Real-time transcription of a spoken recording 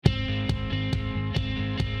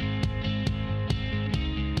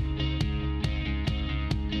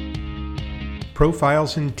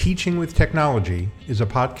Profiles in Teaching with Technology is a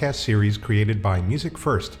podcast series created by Music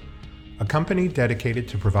First, a company dedicated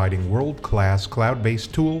to providing world-class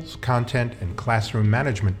cloud-based tools, content, and classroom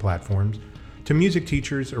management platforms to music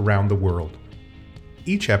teachers around the world.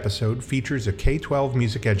 Each episode features a K-12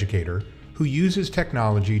 music educator who uses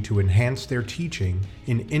technology to enhance their teaching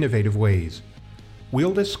in innovative ways.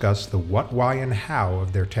 We'll discuss the what, why, and how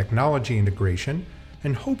of their technology integration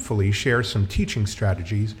and hopefully share some teaching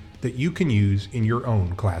strategies that you can use in your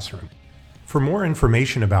own classroom. For more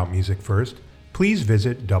information about Music First, please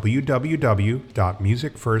visit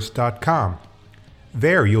www.musicfirst.com.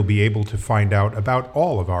 There you'll be able to find out about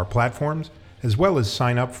all of our platforms, as well as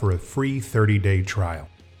sign up for a free 30-day trial.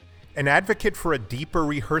 An advocate for a deeper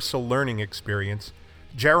rehearsal learning experience,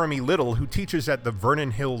 Jeremy Little, who teaches at the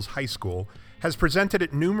Vernon Hills High School, has presented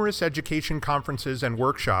at numerous education conferences and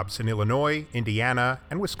workshops in Illinois, Indiana,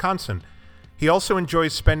 and Wisconsin. He also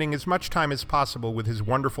enjoys spending as much time as possible with his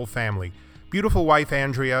wonderful family, beautiful wife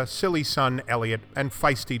Andrea, silly son Elliot, and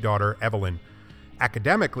feisty daughter Evelyn.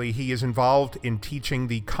 Academically, he is involved in teaching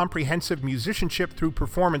the comprehensive musicianship through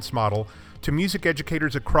performance model to music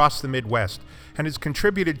educators across the Midwest, and has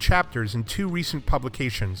contributed chapters in two recent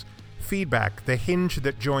publications, Feedback, The Hinge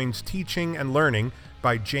That Joins Teaching and Learning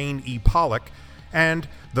by Jane E. Pollock, and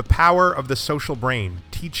The Power of the Social Brain,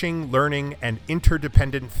 Teaching, Learning, and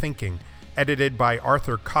Interdependent Thinking, edited by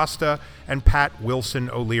Arthur Costa and Pat Wilson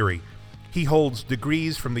O'Leary. He holds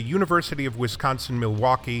degrees from the University of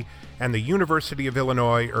Wisconsin-Milwaukee and the University of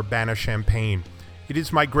Illinois Urbana-Champaign. It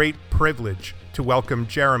is my great privilege to welcome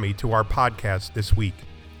Jeremy to our podcast this week.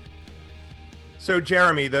 So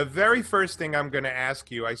Jeremy, the very first thing I'm going to ask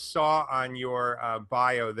you, I saw on your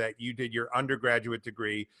bio that you did your undergraduate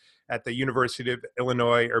degree at the University of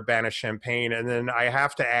Illinois Urbana-Champaign, and then I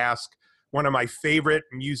have to ask, one of my favorite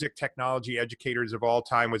music technology educators of all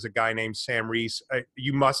time was a guy named Sam Reese.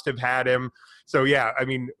 You must have had him. So yeah, I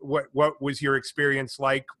mean, what was your experience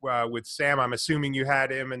like with Sam? I'm assuming you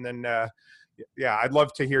had him, and then yeah, I'd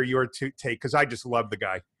love to hear your take because I just love the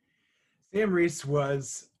guy. Sam Reese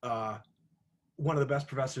was one of the best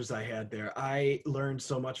professors I had there. I learned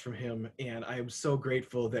so much from him, and I am so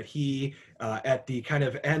grateful that he, at the kind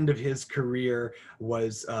of end of his career,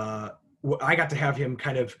 was, I got to have him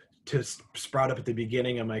kind of to sprout up at the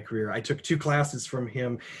beginning of my career. I took two classes from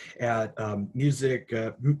him at music,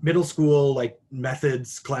 middle school, like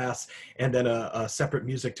methods class, and then a separate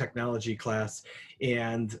music technology class.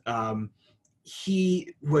 And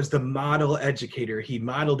he was the model educator. He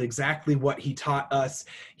modeled exactly what he taught us.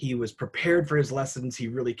 He was prepared for his lessons. He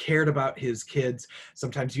really cared about his kids.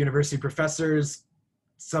 Sometimes university professors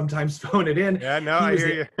sometimes phone it in. Yeah, no, I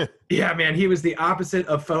hear you. Yeah, man, he was the opposite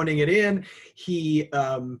of phoning it in. He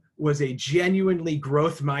was a genuinely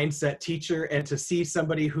growth mindset teacher, and to see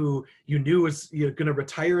somebody who you knew was going to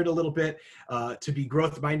retire in a little bit, to be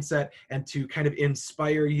growth mindset and to kind of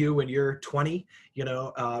inspire you when you're 20,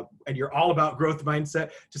 and you're all about growth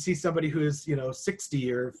mindset, to see somebody who is,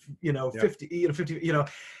 60 or, 50, 50,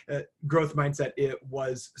 growth mindset, it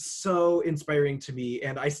was so inspiring to me.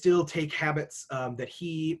 And I still take habits that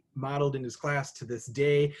he modeled in his class to this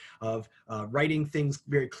day, of writing things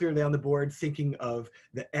very clearly on the board, thinking of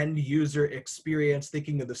the end user experience,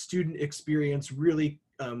 thinking of the student experience really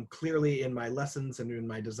clearly in my lessons and in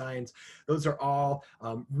my designs. Those are all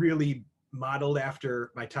really modeled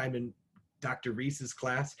after my time in Dr. Reese's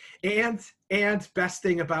class. And best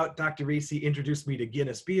thing about Dr. Reese, he introduced me to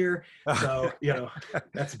Guinness beer. So,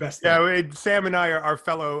 that's the best thing. Yeah, Sam and I are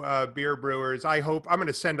fellow beer brewers. I'm going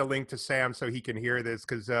to send a link to Sam so he can hear this,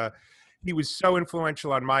 because he was so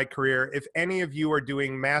influential on my career. If any of you are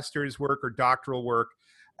doing master's work or doctoral work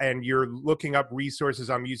and you're looking up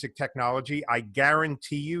resources on music technology, I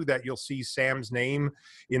guarantee you that you'll see Sam's name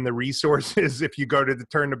in the resources if you go to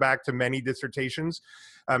turn back to many dissertations.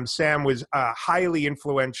 Sam was highly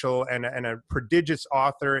influential and a prodigious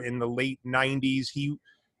author in the late 90s. He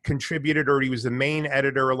contributed, or he was the main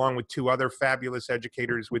editor along with two other fabulous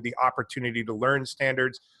educators with the opportunity to learn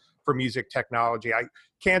standards for music technology. I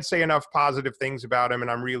can't say enough positive things about him,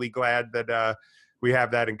 and I'm really glad that we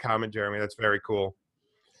have that in common, Jeremy. That's very cool.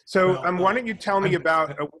 So why don't you tell me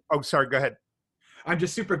about, sorry, go ahead. I'm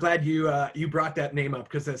just super glad you brought that name up,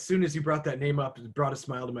 because as soon as you brought that name up, it brought a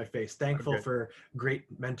smile to my face. Thankful for great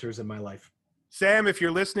mentors in my life. Sam, if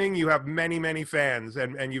you're listening, you have many, many fans,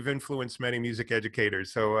 and you've influenced many music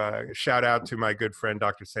educators. So shout out to my good friend,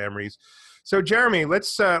 Dr. Sam Reese. So Jeremy,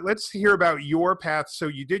 let's hear about your path. So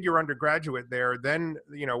you did your undergraduate there. Then,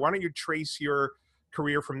 why don't you trace your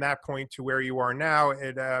career from that point to where you are now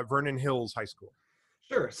at Vernon Hills High School?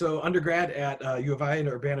 Sure. So undergrad at U of I in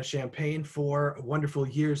Urbana-Champaign, 4 wonderful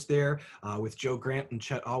years there with Joe Grant and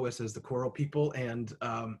Chet Alwis as the choral people, and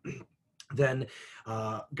then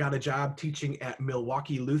got a job teaching at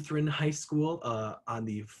Milwaukee Lutheran High School on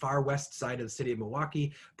the far west side of the city of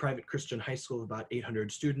Milwaukee, private Christian high school of about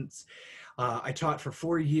 800 students. I taught for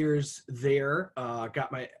 4 years there,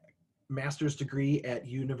 got my master's degree at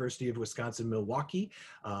University of Wisconsin-Milwaukee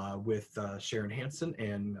with Sharon Hansen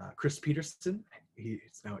and Chris Peterson.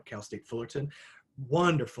 He's now at Cal State Fullerton.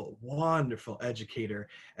 Wonderful, wonderful educator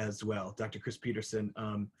as well, Dr. Chris Peterson.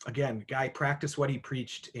 Again, guy practiced what he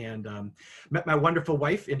preached, and met my wonderful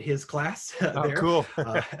wife in his class there Cool.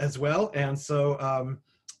 as well. And so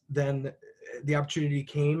then the opportunity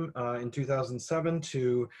came in 2007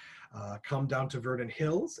 to come down to Vernon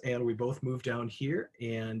Hills, and we both moved down here,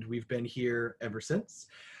 and we've been here ever since.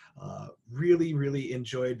 Really, really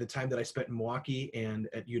enjoyed the time that I spent in Milwaukee and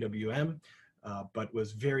at UWM. But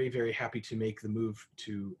was very, very happy to make the move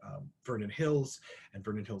to Vernon Hills and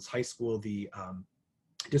Vernon Hills High School. The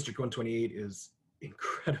District 128 is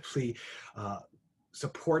incredibly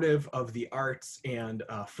supportive of the arts and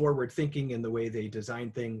forward thinking in the way they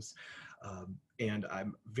design things. And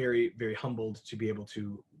I'm very, very humbled to be able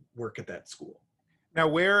to work at that school. Now,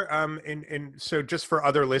 where so just for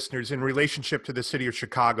other listeners, in relationship to the city of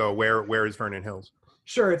Chicago, where is Vernon Hills?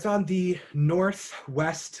 Sure, it's on the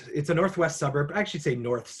northwest. It's a northwest suburb. I should say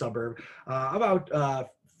north suburb, about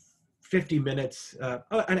 50 minutes,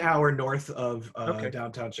 an hour north of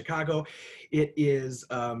downtown Chicago. It is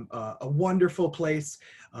a wonderful place.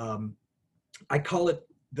 I call it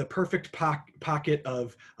the perfect pocket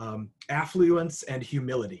of affluence and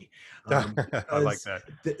humility. I like that.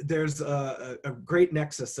 There's a great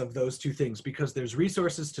nexus of those two things, because there's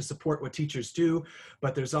resources to support what teachers do,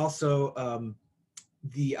 but there's also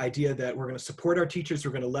the idea that we're going to support our teachers.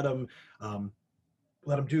 We're going to let them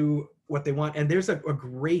do what they want. And there's a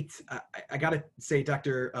great, I got to say,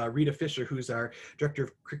 Dr. Rita Fisher, who's our Director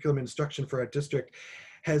of Curriculum Instruction for our district,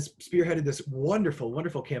 has spearheaded this wonderful,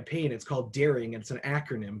 wonderful campaign. It's called DARING, and it's an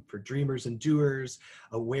acronym for Dreamers and Doers,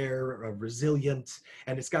 Aware, Resilient.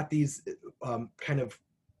 And it's got these kind of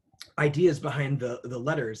ideas behind the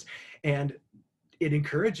letters. And it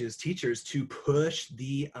encourages teachers to push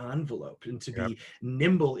the envelope and to be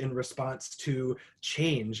nimble in response to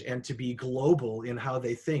change and to be global in how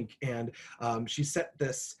they think. And she set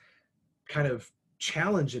this kind of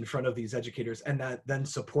challenge in front of these educators, and that then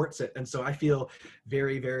supports it. And so I feel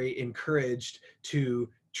very, very encouraged to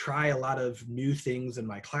try a lot of new things in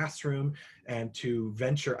my classroom and to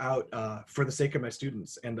venture out for the sake of my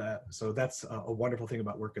students. And so that's a wonderful thing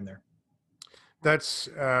about working there. That's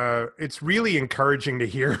it's really encouraging to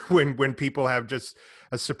hear when people have just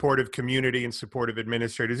a supportive community and supportive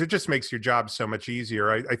administrators. It just makes your job so much easier.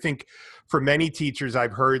 I think for many teachers,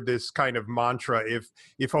 I've heard this kind of mantra: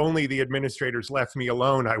 if only the administrators left me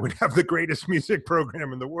alone, I would have the greatest music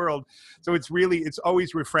program in the world. So it's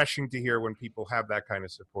always refreshing to hear when people have that kind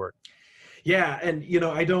of support. Yeah, and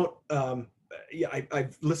I don't.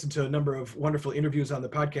 I've listened to a number of wonderful interviews on the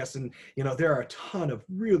podcast, and there are a ton of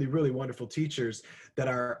really, really wonderful teachers that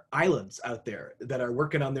are islands out there that are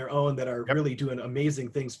working on their own, that are really doing amazing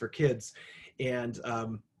things for kids. And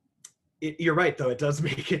you're right, though, it does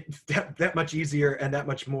make it that much easier and that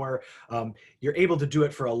much more. You're able to do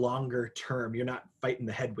it for a longer term. You're not fighting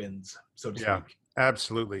the headwinds, so to speak.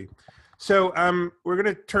 Absolutely. So we're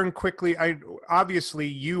going to turn quickly. Obviously,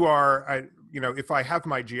 you are. If I have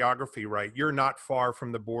my geography right, you're not far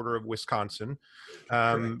from the border of Wisconsin,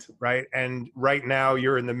 right? And right now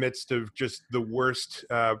you're in the midst of just the worst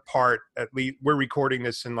part. At least we're recording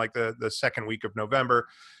this in like the second week of November.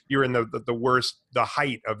 You're in the worst, the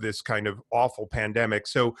height of this kind of awful pandemic.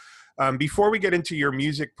 So before we get into your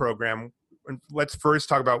music program, let's first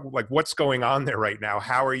talk about like what's going on there right now.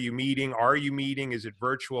 How are you meeting? Are you meeting? Is it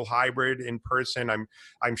virtual, hybrid, in person?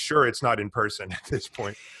 I'm sure it's not in person at this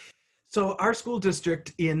point. So our school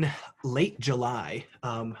district in late July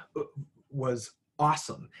was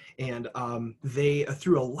awesome. And they,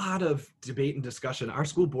 through a lot of debate and discussion, our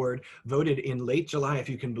school board voted in late July, if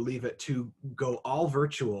you can believe it, to go all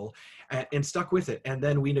virtual and stuck with it. And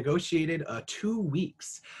then we negotiated 2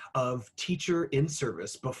 weeks of teacher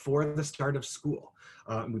in-service before the start of school.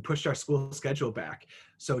 We pushed our school schedule back.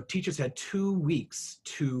 So teachers had 2 weeks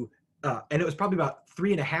to and it was probably about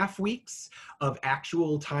 3.5 weeks of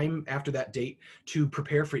actual time after that date to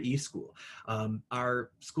prepare for e-school.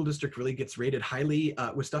 Our school district really gets rated highly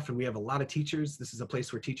with stuff, and we have a lot of teachers. This is a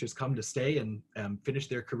place where teachers come to stay and finish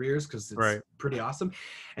their careers because it's pretty awesome.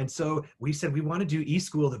 And so we said we want to do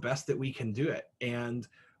e-school the best that we can do it. And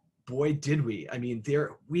boy, did we. I mean,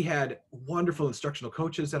 we had wonderful instructional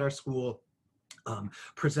coaches at our school,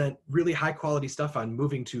 present really high quality stuff on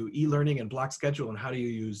moving to e-learning and block schedule and how do you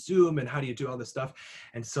use Zoom and how do you do all this stuff.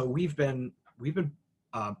 And so we've been,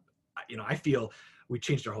 I feel we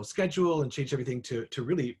changed our whole schedule and changed everything to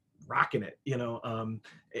really rocking it,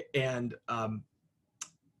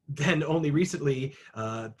 then only recently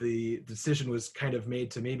the decision was kind of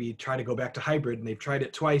made to maybe try to go back to hybrid, and they've tried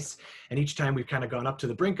it twice, and each time we've kind of gone up to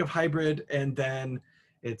the brink of hybrid, and then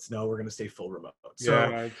it's no, we're going to stay full remote. So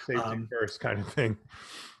yeah, safety first kind of thing.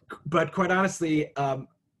 But quite honestly,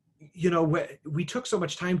 we took so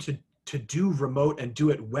much time to do remote and do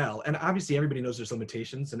it well, and obviously everybody knows there's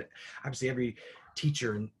limitations, and obviously every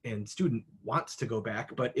teacher and student wants to go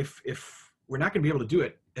back, but if we're not going to be able to do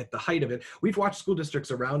it at the height of it. We've watched school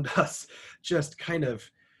districts around us just kind of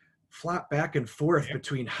flop back and forth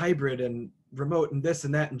between hybrid and remote and this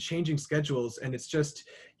and that and changing schedules. And it's just,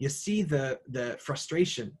 you see the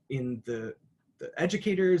frustration in the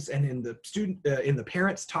educators and in the in the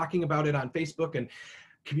parents talking about it on Facebook, and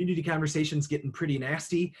community conversations getting pretty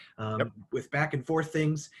nasty with back and forth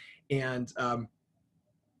things. And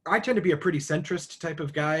I tend to be a pretty centrist type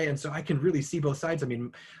of guy, and so I can really see both sides. I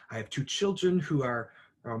mean, I have 2 children who are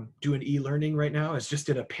doing e-learning right now. I was just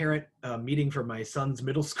at a parent meeting for my son's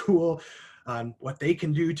middle school on what they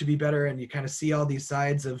can do to be better, and you kind of see all these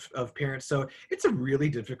sides of parents. So it's a really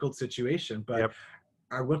difficult situation, but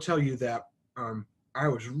I will tell you that I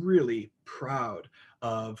was really proud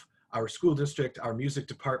of our school district, our music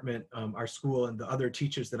department, our school, and the other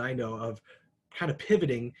teachers that I know of kind of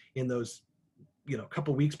pivoting in those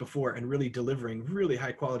couple weeks before and really delivering really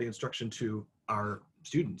high quality instruction to our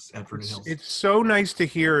students at Vernon Hills. It's so nice to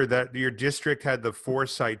hear that your district had the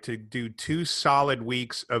foresight to do 2 solid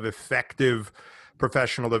weeks of effective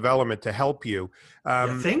professional development to help you.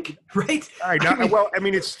 You think, right? I know. Well, I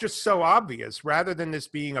mean, it's just so obvious. Rather than this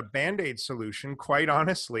being a Band-Aid solution, quite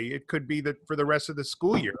honestly, it could be that for the rest of the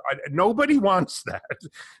school year. Nobody wants that.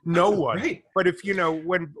 No one. Right. But if,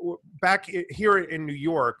 when back here in New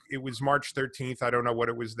York, it was March 13th. I don't know what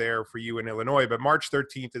it was there for you in Illinois, but March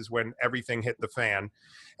 13th is when everything hit the fan.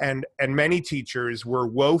 And many teachers were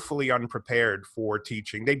woefully unprepared for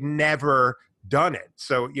teaching. They'd never done it.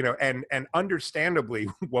 So, and understandably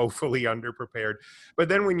woefully underprepared. But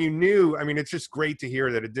then when you knew, I mean, it's just great to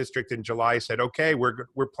hear that a district in July said, okay, we're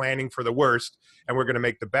planning for the worst and we're going to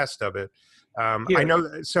make the best of it. I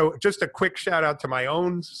know. So just a quick shout out to my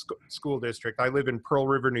own school district. I live in Pearl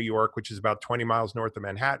River, New York, which is about 20 miles north of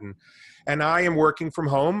Manhattan. And I am working from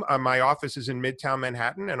home. My office is in Midtown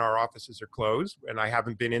Manhattan and our offices are closed. And I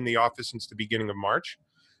haven't been in the office since the beginning of March.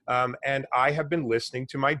 And I have been listening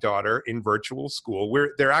to my daughter in virtual school.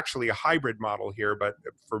 They're actually a hybrid model here, but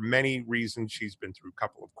for many reasons, she's been through a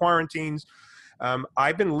couple of quarantines.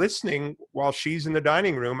 I've been listening while she's in the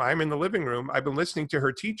dining room. I'm in the living room. I've been listening to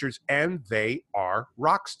her teachers, and they are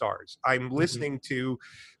rock stars. I'm listening to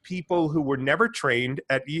people who were never trained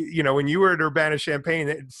at, when you were at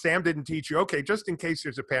Urbana-Champaign, Sam didn't teach you, okay, just in case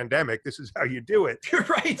there's a pandemic, this is how you do it. You're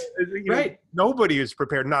right. Right. Nobody is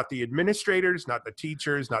prepared, not the administrators, not the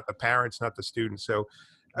teachers, not the parents, not the students. So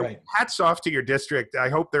hats off to your district. I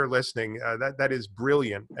hope they're listening. That is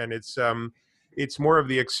brilliant. And it's more of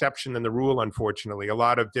the exception than the rule, unfortunately. A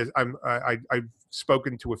lot of I've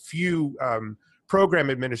spoken to a few program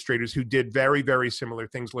administrators who did very, very similar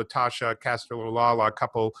things. Latasha Castellolala, a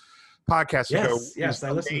couple podcasts ago, yes,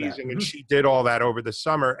 I listened to that. And she did all that over the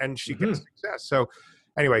summer, and she gets success. So,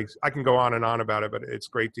 anyway, I can go on and on about it, but it's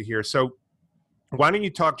great to hear. So, why don't you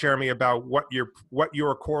talk, Jeremy, about what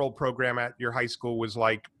your choral program at your high school was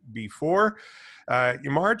like before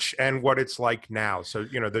March and what it's like now? So,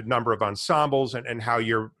 the number of ensembles and how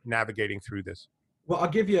you're navigating through this. Well, I'll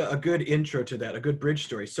give you a good intro to that, a good bridge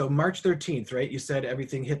story. So March 13th, right? You said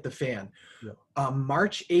everything hit the fan. Yeah.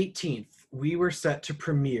 March 18th, we were set to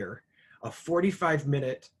premiere a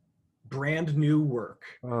 45-minute brand new work.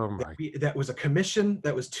 That was a commission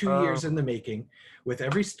that was 2 years in the making, with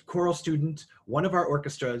every choral student, one of our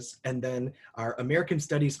orchestras, and then our American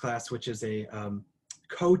Studies class, which is a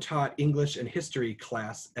co-taught English and history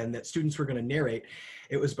class, and that students were going to narrate.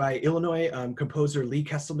 It was by Illinois composer Lee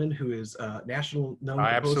Kesselman, who is a national known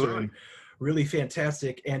composer and really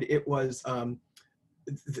fantastic. And it was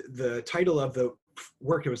the title of the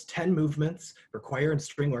work, it was 10 movements for choir and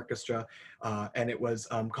string orchestra, and it was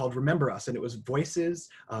called Remember Us, and it was voices,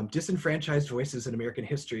 disenfranchised voices in American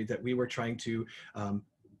history that we were trying to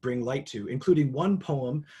bring light to, including one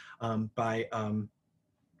poem by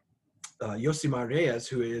Yosimar Reyes,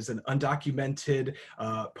 who is an undocumented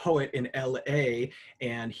poet in LA,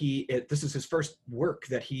 and this is his first work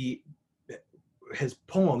that he his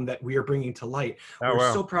poem that we are bringing to light. Oh, We're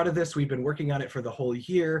wow. so proud of this. We've been working on it for the whole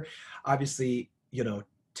year. Obviously,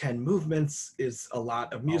 10 movements is a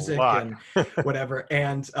lot of A music lot. and whatever.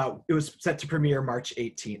 And it was set to premiere March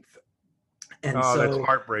 18th. And Oh, that's so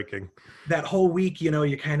heartbreaking. that whole week,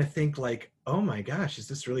 you kind of think like, oh my gosh, is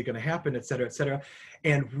this really going to happen, et cetera, et cetera.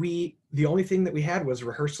 And the only thing that we had was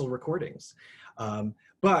rehearsal recordings.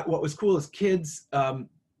 But what was cool is kids,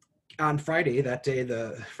 on Friday, that day,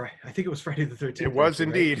 I think it was Friday the 13th. It was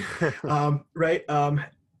actually, indeed. right?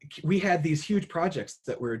 We had these huge projects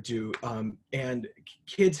that were due, and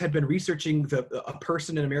kids had been researching a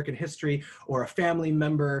person in American history or a family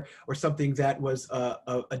member or something that was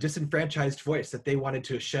a disenfranchised voice that they wanted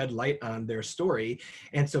to shed light on their story.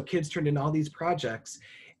 And so kids turned in all these projects.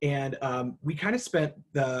 And we kind of spent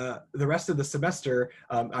the rest of the semester,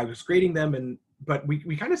 I was grading them, but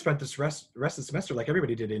we kind of spent this rest of the semester, like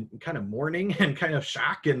everybody did, in kind of mourning and kind of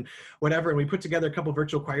shock and whatever. And we put together a couple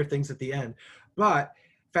virtual choir things at the end. But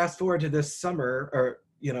fast forward to this summer,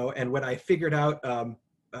 and when I figured out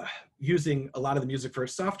using a lot of the music for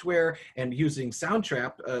software and using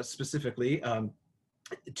Soundtrap specifically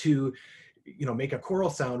to make a choral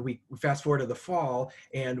sound, we fast forward to the fall,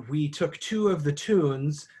 and we took 2 of the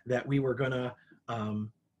tunes that we were gonna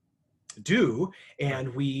do, and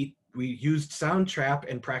we used Soundtrap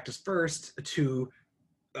and Practice First to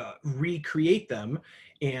recreate them,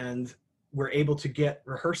 and we're able to get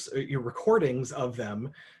recordings of them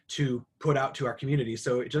to put out to our community.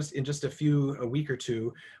 So in just a week or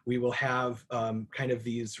two, we will have kind of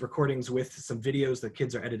these recordings with some videos. The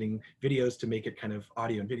kids are editing videos to make it kind of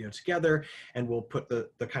audio and video together, and we'll put the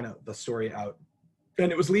kind of the story out. And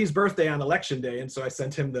it was Lee's birthday on election day, and so I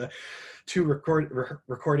sent him the 2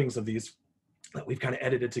 recordings of these that we've kind of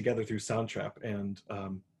edited together through Soundtrap. And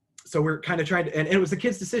so we're kind of trying to, and it was the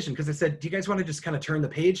kids' decision, because I said, do you guys want to just kind of turn the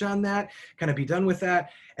page on that, kind of be done with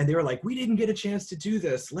that? And they were like, we didn't get a chance to do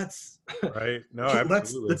this. Right. No,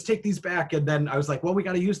 absolutely. let's take these back. And then I was like, well, we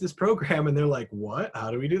got to use this program. And they're like, what?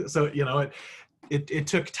 How do we do this? So, it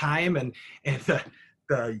took time, and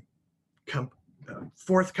the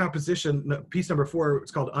fourth composition, piece number 4,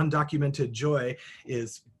 it's called Undocumented Joy,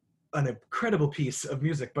 is an incredible piece of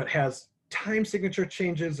music, but has time signature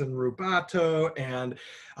changes and rubato and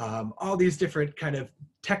all these different kind of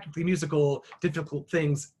technically musical difficult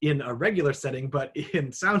things in a regular setting, but in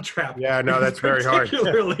Soundtrap, yeah, no, that's very hard.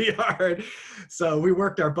 Particularly hard. So we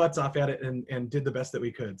worked our butts off at it and did the best that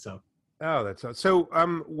we could. So. Oh, that's so.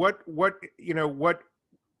 What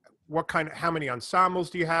kind of? How many ensembles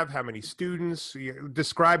do you have? How many students?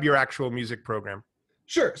 Describe your actual music program.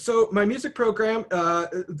 Sure. So my music program,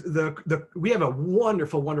 we have a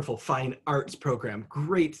wonderful, wonderful fine arts program,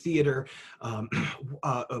 great theater, a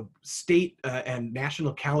state and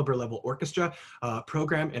national caliber level orchestra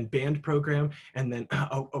program and band program, and then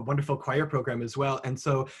a wonderful choir program as well. And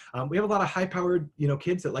so we have a lot of high-powered,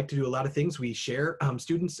 kids that like to do a lot of things. We share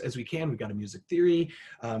students as we can. We've got a music theory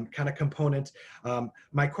kind of component.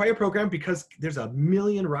 My choir program, because there's a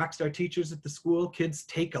million rock star teachers at the school, kids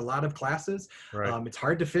take a lot of classes. Right. It's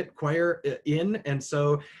hard to fit choir in, and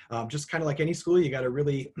so just kind of like any school, you got to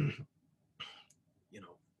really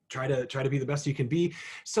try to be the best you can be.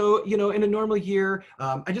 So in a normal year,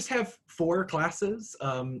 I just have 4 classes,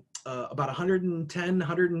 about 110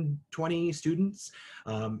 120 students.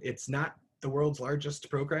 It's not the world's largest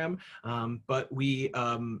program, but we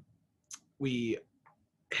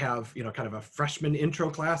have kind of a freshman intro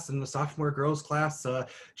class and a sophomore girls class,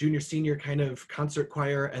 junior senior kind of concert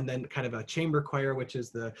choir, and then kind of a chamber choir, which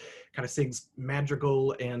is the kind of sings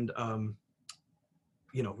madrigal and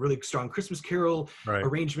really strong Christmas carol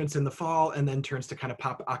arrangements in the fall, and then turns to kind of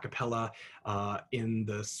pop a cappella in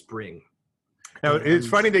the spring. Now, it's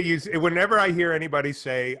funny that whenever I hear anybody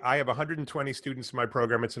say, I have 120 students in my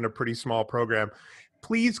program, it's in a pretty small program.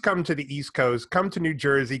 Please come to the East Coast, come to New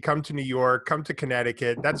Jersey, come to New York, come to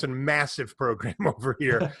Connecticut. That's a massive program over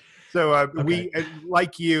here. So Okay. We,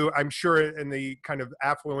 like you, I'm sure in the kind of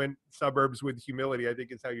affluent suburbs with humility, I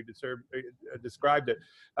think is how you described it,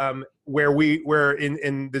 where we're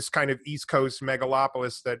in this kind of East Coast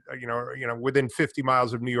megalopolis that, within 50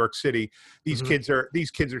 miles of New York City, these kids are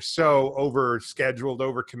so overscheduled,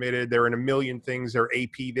 overcommitted. They're in a million things. They're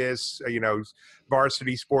AP this,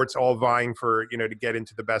 varsity sports, all vying for, to get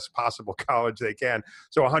into the best possible college they can.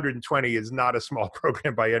 So 120 is not a small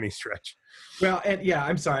program by any stretch. Well, and yeah,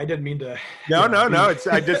 I'm sorry, I didn't mean to. No.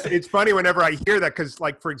 It's funny whenever I hear that, because,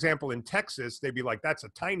 like, for example, in Texas, they'd be like, "That's a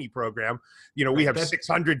tiny program." We have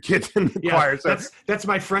 600 kids in the choir. So that's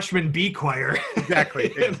my freshman B choir.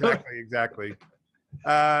 Exactly.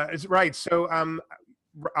 It's right. So,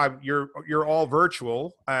 you're all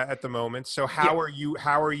virtual at the moment. So Yeah.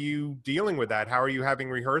 how are you dealing with that? How are you having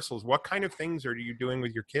rehearsals? What kind of things are you doing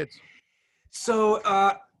with your kids? So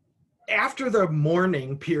after the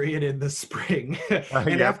mourning period in the spring, and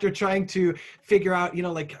Yep. after trying to figure out,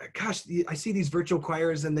 like, gosh, I see these virtual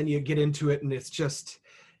choirs, and then you get into it, and it's just,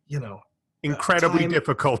 you know, Incredibly time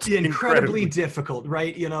difficult. incredibly difficult,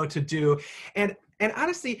 right? To do. And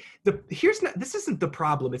honestly, this isn't the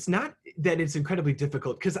problem. It's not that it's incredibly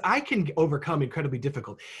difficult, because I can overcome incredibly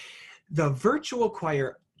difficult. The virtual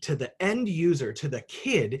choir to the end user, to the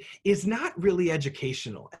kid, is not really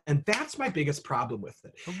educational. And that's my biggest problem with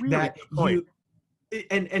it. A really That good point.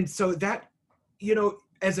 and so that,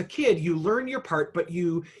 as a kid, you learn your part, but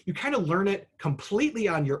you kind of learn it completely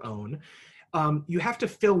on your own. You have to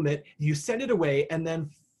film it, you send it away, and then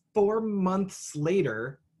 4 months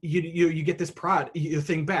later, you get this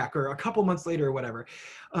thing back, or a couple months later, or whatever.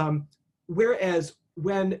 Whereas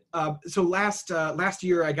when so last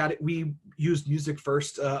year I got it, we used Music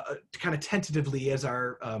First kind of tentatively as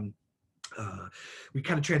our we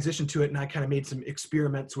kind of transitioned to it, and I kind of made some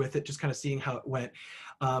experiments with it, just kind of seeing how it went.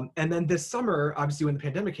 And then this summer, obviously when the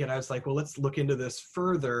pandemic hit, I was like, well, let's look into this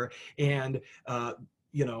further. And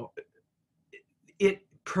it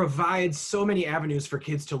provides so many avenues for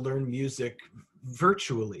kids to learn music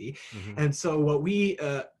virtually. Mm-hmm. And so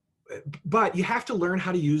but you have to learn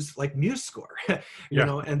how to use like MuseScore,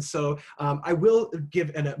 and so I will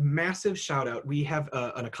give a massive shout out. We have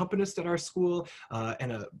an accompanist at our school,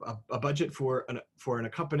 and a budget for an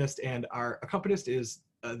accompanist, and our accompanist is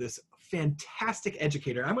this fantastic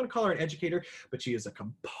educator. I'm going to call her an educator, but she is a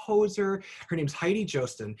composer. Her name's Heidi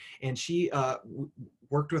Jostin, and she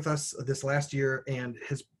worked with us this last year and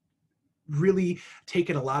has really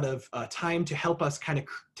taken a lot of time to help us kind of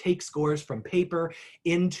take scores from paper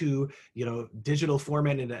into digital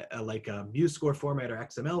format, in like a MuseScore format or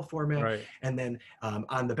XML format. Right. And then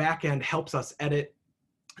on the back end helps us edit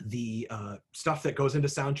the stuff that goes into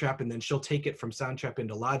Soundtrap, and then she'll take it from Soundtrap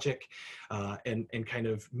into Logic and kind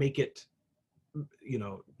of make it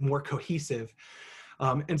more cohesive.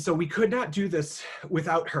 And so we could not do this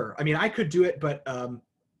without her. I mean, I could do it, but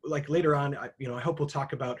like later on, I hope we'll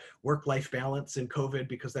talk about work-life balance in COVID,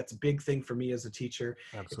 because that's a big thing for me as a teacher.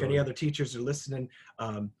 Absolutely. If any other teachers are listening,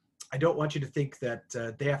 I don't want you to think that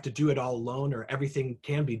they have to do it all alone, or everything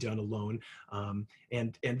can be done alone.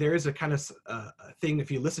 And there is a kind of thing, if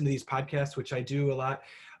you listen to these podcasts, which I do a lot,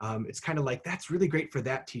 it's kind of like, that's really great for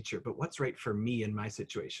that teacher, but what's right for me in my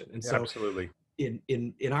situation? And so Absolutely.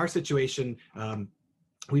 In our situation,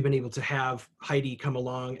 we've been able to have Heidi come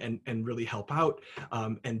along and really help out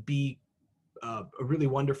and be a really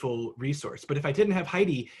wonderful resource. But if I didn't have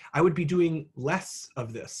Heidi, I would be doing less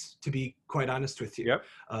of this, to be quite honest with you. Yep.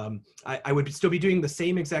 I would still be doing the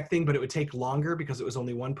same exact thing, but it would take longer because it was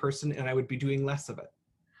only one person, and I would be doing less of it.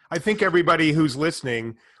 I think everybody who's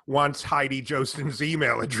listening wants Heidi Jostin's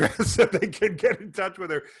email address so they can get in touch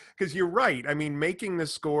with her. Because you're right. I mean, making the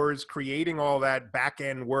scores, creating all that back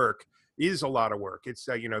end work is a lot of work. It's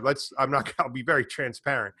I'll be very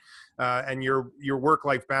transparent. And your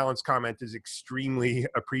work-life balance comment is extremely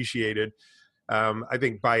appreciated, I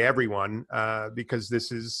think, by everyone, because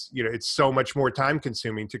this is, it's so much more time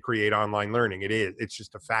consuming to create online learning. It's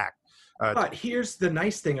just a fact. But here's the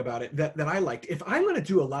nice thing about it that I liked. If I'm going to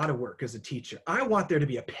do a lot of work as a teacher, I want there to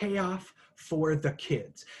be a payoff for the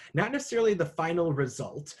kids, not necessarily the final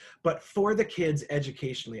result, but for the kids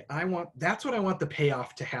educationally. That's what I want the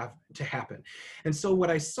payoff to happen. And so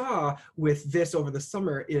what I saw with this over the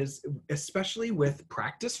summer is, especially with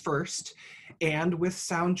Practice First and with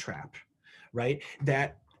Soundtrap, right,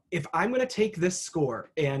 that if I'm going to take this score,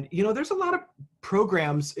 and there's a lot of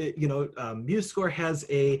programs, MuseScore has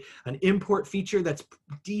an import feature that's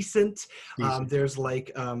decent. There's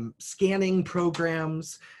like scanning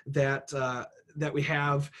programs that we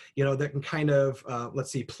have, that can kind of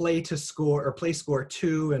play to score or play score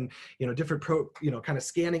to, and different kind of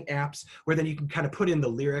scanning apps where then you can kind of put in the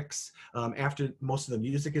lyrics after most of the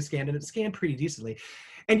music is scanned, and it's scanned pretty decently.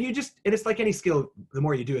 And it's like any skill, the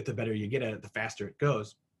more you do it, the better you get at it, the faster it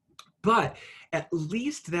goes. But at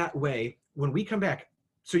least that way, when we come back,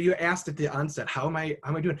 so you asked at the onset, how am I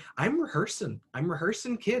doing? I'm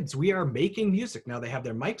rehearsing kids. We are making music. Now they have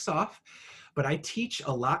their mics off, but I teach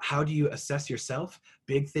a lot. How do you assess yourself?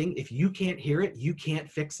 Big thing. If you can't hear it, you can't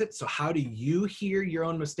fix it. So how do you hear your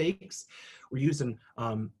own mistakes? We're using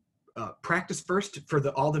Practice First for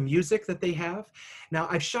all the music that they have. Now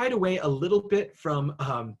I've shied away a little bit from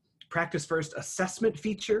practice first assessment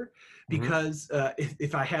feature, Mhm. because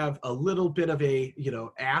if I have a little bit of a,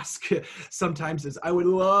 ask sometimes, is I would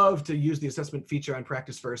love to use the assessment feature on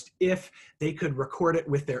practice first if they could record it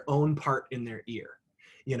with their own part in their ear,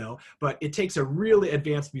 but it takes a really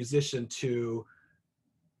advanced musician to,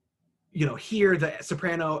 hear the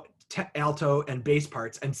soprano, alto, and bass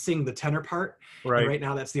parts and sing the tenor part. And Right. right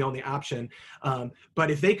now that's the only option.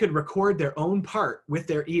 But if they could record their own part with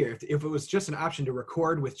their ear, if it was just an option to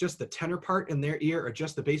record with just the tenor part in their ear or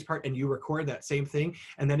just the bass part, and you record that same thing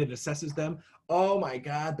and then it assesses them, oh my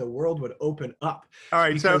God, the world would open up. All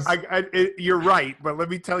right. So Because you're right, but let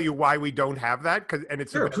me tell you why we don't have that. And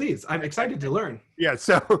it's sure, about, please, I'm excited to learn. yeah.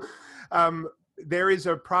 So um, there is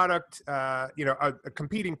a product, a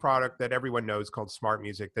competing product that everyone knows called Smart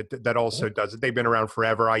Music that also does it. They've been around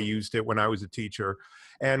forever. I used it when I was a teacher.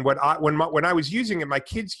 And when I was using it, my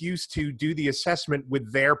kids used to do the assessment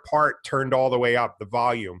with their part turned all the way up, the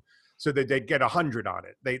volume, so that they'd get 100 on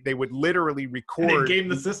it. They would literally record. They game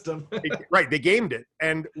the system. Right, they gamed it.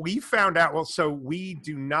 And we found out, well, so we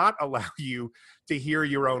do not allow you to hear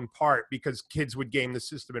your own part because kids would game the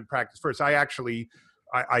system in practice first.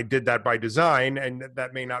 I did that by design, and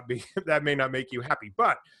that may not make you happy.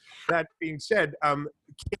 But that being said,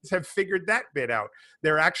 kids have figured that bit out.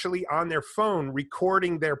 They're actually on their phone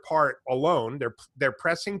recording their part alone. They're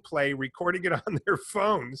pressing play, recording it on their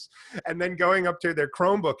phones, and then going up to their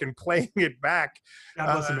Chromebook and playing it back.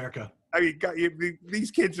 God bless America. I mean,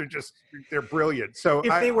 these kids are they're brilliant. So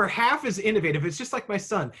if they were half as innovative, it's just like my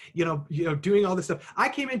son, doing all this stuff. I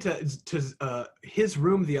came into his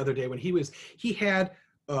room the other day when he had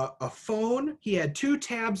a phone, he had 2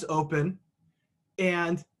 tabs open,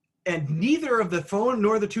 and neither of the phone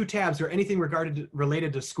nor the 2 tabs are anything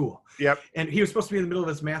related to school. Yep. And he was supposed to be in the middle of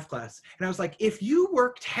his math class. And I was like, if you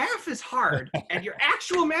worked half as hard at your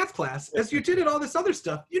actual math class as you did at all this other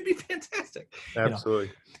stuff, you'd be fantastic.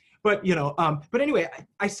 Absolutely. But, but anyway,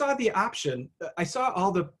 I saw the option. I saw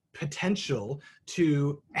all the potential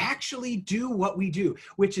to actually do what we do,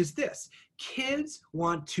 which is this. Kids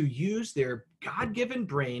want to use their God-given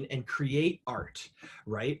brain and create art,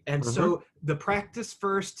 right? And so the Practice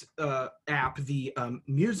First app, the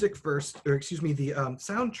Music First, or excuse me, the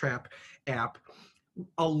Soundtrap app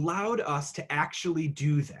allowed us to actually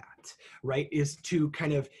do that, right? Is to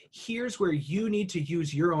kind of, here's where you need to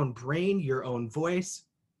use your own brain, your own voice,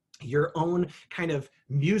 your own kind of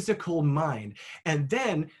musical mind. And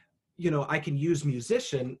then, I can use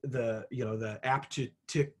Musician, the app to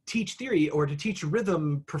teach theory or to teach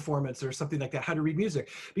rhythm performance or something like that, how to read music,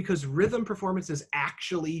 because rhythm performance is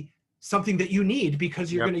actually something that you need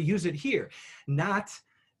because you're going to use it here. Not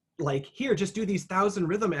like, here, just do these 1,000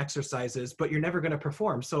 rhythm exercises, but you're never going to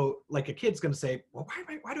perform. So like a kid's going to say, well,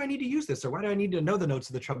 why do I need to use this? Or why do I need to know the notes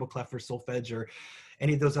of the treble clef or solfege or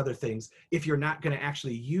any of those other things if you're not going to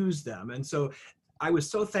actually use them? And so I was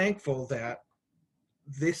so thankful that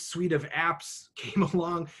this suite of apps came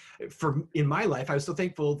along in my life. I was so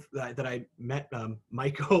thankful that I met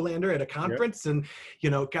Mike Olander at a conference and,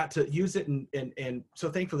 got to use it, and so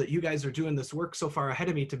thankful that you guys are doing this work so far ahead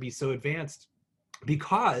of me to be so advanced,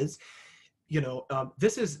 because,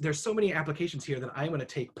 there's so many applications here that I'm going to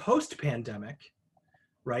take post-pandemic,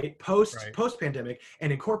 right? Post-pandemic,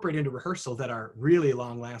 and incorporate into rehearsal that are really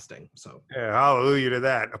long lasting. So yeah, hallelujah to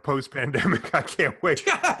that. A post-pandemic, I can't wait.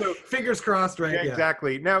 So, fingers crossed, right? Yeah,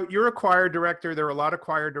 exactly. Now, you're a choir director. There are a lot of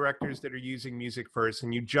choir directors that are using Music First,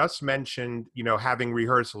 and you just mentioned, having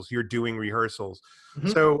rehearsals. You're doing rehearsals.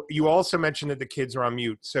 So you also mentioned that the kids are on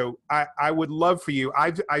mute. So I would love for you,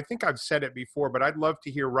 I think I've said it before, but I'd love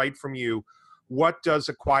to hear right from you. What does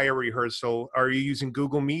a choir rehearsal? Are you using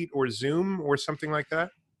Google Meet or Zoom or something like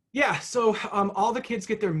that? Yeah, so all the kids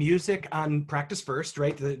get their music on Practice First,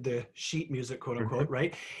 right? The sheet music, quote unquote,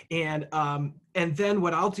 right? And then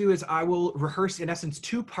what I'll do is I will rehearse, in essence,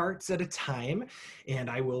 2 parts at a time, and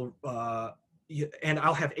I will and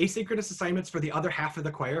I'll have asynchronous assignments for the other half of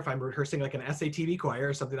the choir if I'm rehearsing like an SATV choir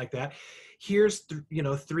or something like that. Here's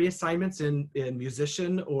 3 assignments in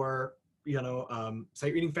Musician or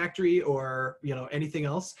Sight Reading Factory or anything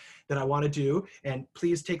else that I want to do, and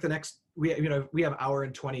please take the next. We have hour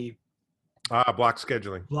and 20 block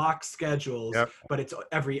scheduling. Block schedules, but it's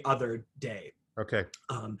every other day. Okay.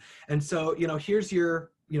 And so here's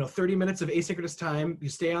your 30 minutes of asynchronous time. You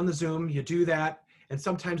stay on the Zoom, you do that, and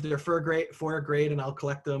sometimes they're for a grade, and I'll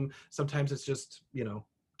collect them. Sometimes it's just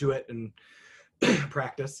do it and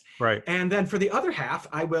practice. Right. And then for the other half,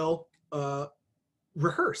 I will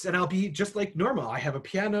rehearse, and I'll be just like normal. I have a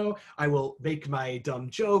piano. I will make my dumb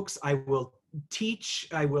jokes. I will teach.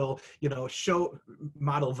 I will, show,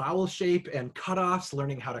 model vowel shape and cutoffs,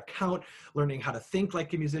 learning how to count, learning how to think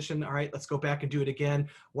like a musician. All right, let's go back and do it again.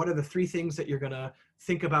 What are the 3 things that you're going to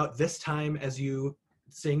think about this time as you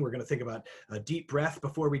sing? We're going to think about a deep breath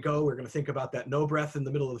before we go. We're going to think about that no breath in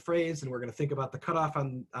the middle of the phrase, and we're going to think about the cutoff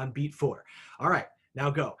on beat 4. All right, now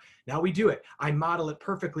go. Now we do it. I model it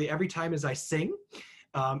perfectly every time as I sing.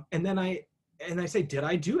 And then I say, did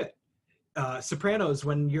I do it? Sopranos,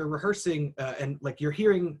 when you're rehearsing and like you're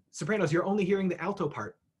hearing sopranos, you're only hearing the alto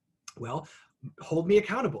part. Well, hold me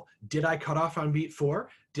accountable. Did I cut off on beat 4?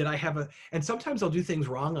 Did I have and sometimes I'll do things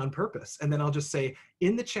wrong on purpose. And then I'll just say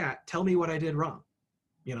in the chat, tell me what I did wrong.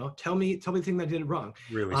 Tell me the thing that I did wrong.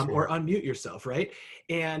 Really or unmute yourself, right?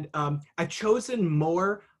 And I've chosen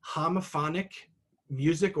more homophonic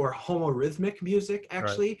music or homorhythmic music,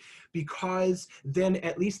 actually, right, because then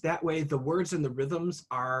at least that way the words and the rhythms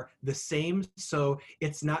are the same. So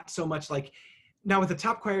it's not so much like, now with the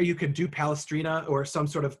top choir, you could do Palestrina or some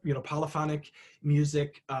sort of, polyphonic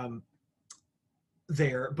music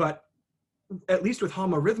there. But at least with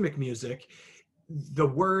homorhythmic music, the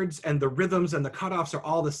words and the rhythms and the cutoffs are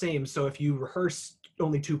all the same. So if you rehearse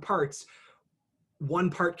only 2 parts, one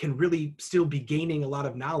part can really still be gaining a lot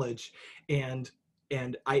of knowledge. And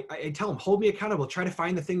I tell them, hold me accountable, try to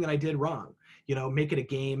find the thing that I did wrong, make it a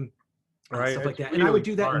game, and stuff like that. And I would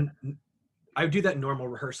do that. I would do that in normal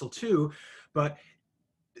rehearsal too. But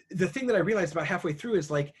the thing that I realized about halfway through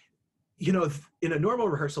is like, in a normal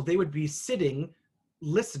rehearsal, they would be sitting,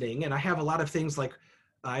 listening. And I have a lot of things like,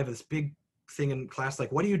 I have this big thing in class,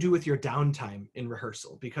 like, what do you do with your downtime in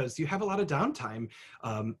rehearsal? Because you have a lot of downtime.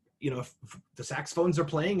 If the saxophones are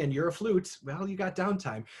playing and you're a flute, well, you got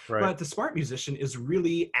downtime. Right. But the smart musician is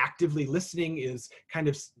really actively listening, is kind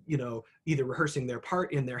of, either rehearsing their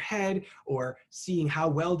part in their head or seeing how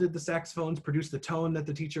well did the saxophones produce the tone that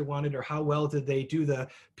the teacher wanted, or how well did they do the,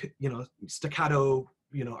 staccato,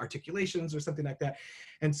 articulations or something like that.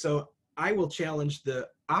 And so I will challenge the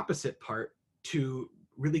opposite part to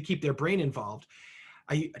really keep their brain involved.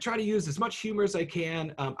 I try to use as much humor as I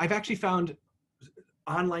can. I've actually found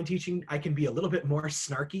online teaching, I can be a little bit more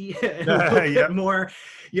snarky and a little bit more,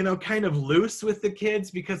 kind of loose with the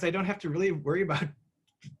kids, because I don't have to really worry about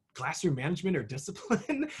classroom management or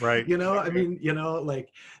discipline. Right.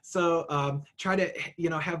 So try to,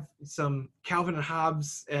 have some Calvin and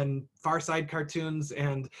Hobbes and Far Side cartoons,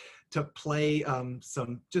 and to play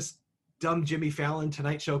some just dumb Jimmy Fallon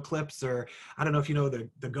Tonight Show clips, or I don't know if you know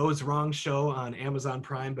the Goes Wrong show on Amazon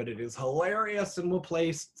Prime, but it is hilarious, and we'll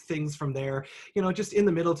play things from there, just in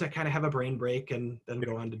the middle to kind of have a brain break and then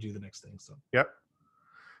go on to do the next thing. So yep,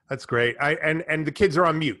 that's great. And the kids are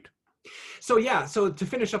on mute. So yeah, so to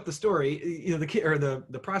finish up the story, the kid, or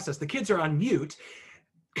the process, the kids are on mute,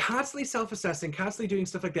 constantly self-assessing, constantly doing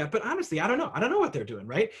stuff like that. But honestly, I don't know what they're doing,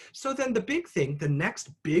 right? So then the big thing, the next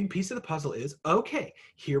big piece of the puzzle is, okay,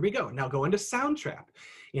 here we go. Now go into Soundtrap.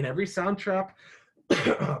 In every Soundtrap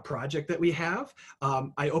project that we have,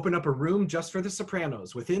 I open up a room just for the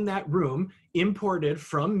sopranos. Within that room, imported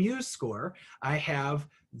from MuseScore, I have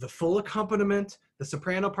the full accompaniment, the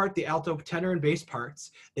soprano part, the alto, tenor, and bass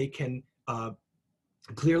parts. They can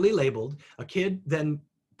clearly labeled. A kid then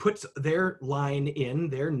puts their line in,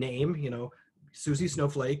 their name, Susie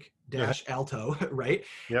Snowflake dash alto, right?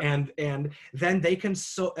 Yep. And then they can,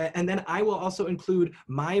 and then I will also include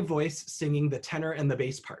my voice singing the tenor and the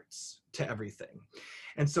bass parts to everything.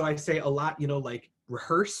 And so I say a lot, like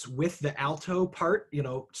rehearse with the alto part,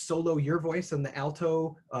 solo your voice and the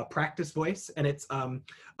alto practice voice. And it's,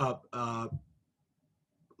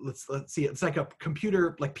 let's see, it's like a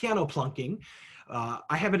computer, like piano plunking.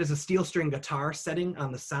 I have it as a steel string guitar setting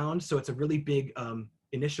on the sound, so it's a really big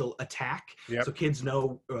initial attack. Yep. So kids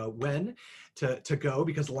know when to go,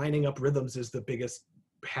 because lining up rhythms is the biggest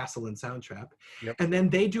hassle in Soundtrap. Yep. And then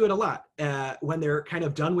they do it a lot when they're kind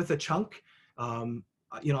of done with a chunk.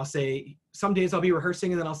 I'll say, some days I'll be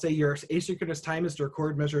rehearsing, and then I'll say your asynchronous time is to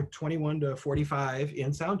record measure 21 to 45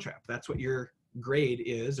 in Soundtrap. That's what your grade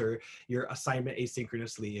is, or your assignment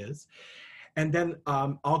asynchronously is. And then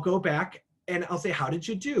I'll go back and I'll say, how did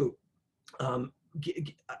you do?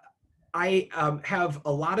 I have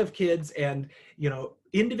a lot of kids, and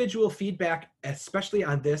individual feedback, especially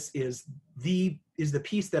on this, is the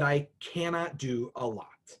piece that I cannot do a lot.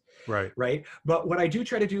 Right. But what I do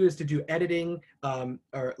try to do is to do editing,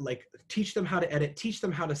 or like teach them how to edit, teach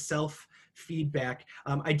them how to self-feedback.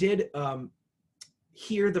 I did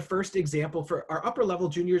here the first example for our upper level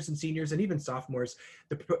juniors and seniors and even sophomores.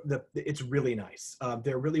 It's really nice.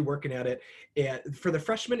 They're really working at it. And for the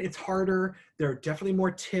freshmen, it's harder. They're definitely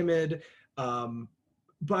more timid.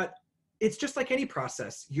 But it's just like any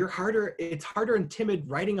process. It's harder and timid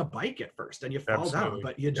riding a bike at first, and you fall down,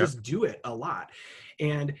 but you just do it a lot.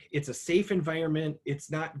 And it's a safe environment. It's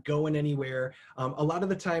not going anywhere. A lot of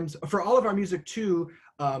the times, for all of our music too,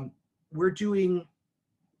 we're doing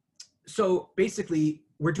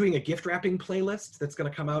a gift wrapping playlist that's going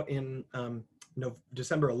to come out in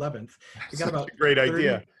December 11th. We got about a great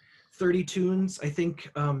idea. 30 tunes, I think,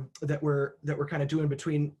 that we're kind of doing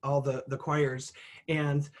between all the choirs.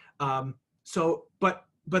 And but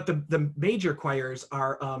the major choirs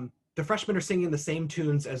are, the freshmen are singing the same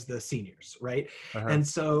tunes as the seniors, right? And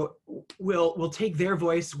so we'll take their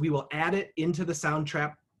voice, we will add it into the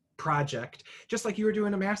Soundtrap project, just like you were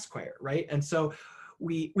doing a mass choir, right? And so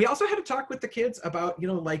we also had to talk with the kids about,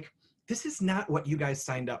 like, this is not what you guys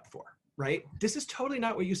signed up for, right? This is totally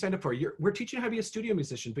not what you signed up for. We're teaching you how to be a studio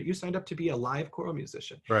musician, but you signed up to be a live choral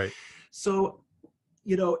musician. Right. So,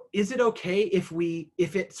 is it okay if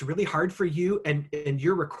it's really hard for you and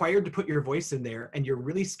you're required to put your voice in there and you're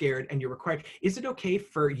really scared and you're required, is it okay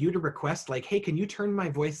for you to request, like, hey, can you turn my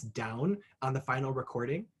voice down on the final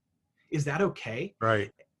recording? Is that okay?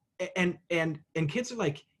 Right. And kids are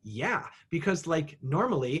like, yeah, because like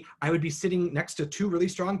normally I would be sitting next to two really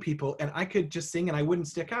strong people and I could just sing and I wouldn't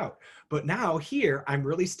stick out. But now here I'm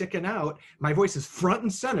really sticking out. My voice is front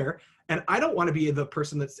and center, and I don't want to be the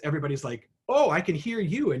person that's everybody's like, oh, I can hear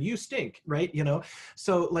you and you stink, right?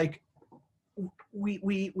 So like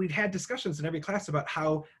we've had discussions in every class about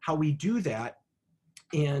how we do that.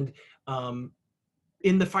 And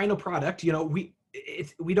in the final product,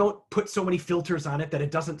 we don't put so many filters on it that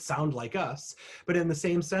it doesn't sound like us. But in the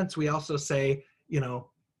same sense, we also say,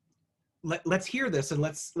 let's hear this and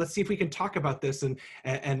let's see if we can talk about this and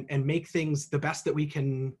make things the best that we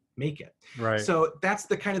can make it. Right. So that's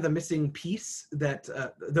the kind of the missing piece that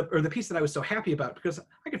the piece that I was so happy about, because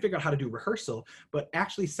I could figure out how to do rehearsal, but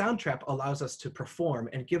actually Soundtrap allows us to perform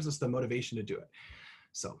and gives us the motivation to do it.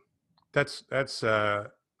 So that's it's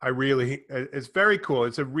very cool.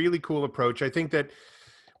 It's a really cool approach. I think that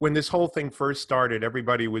when this whole thing first started,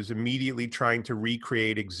 everybody was immediately trying to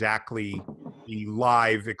recreate exactly the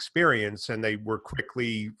live experience, and they were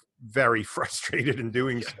quickly very frustrated in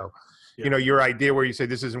doing so. Yeah. Your idea where you say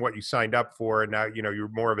this isn't what you signed up for, and now you're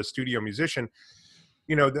more of a studio musician.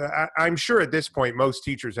 I'm sure at this point most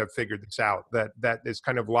teachers have figured this out, that this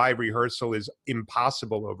kind of live rehearsal is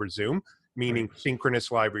impossible over Zoom, meaning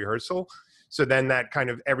synchronous live rehearsal. So then that kind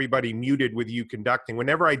of everybody muted with you conducting.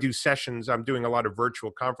 Whenever I do sessions, I'm doing a lot of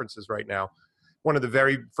virtual conferences right now. One of the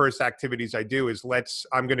very first activities I do is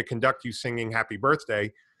I'm going to conduct you singing Happy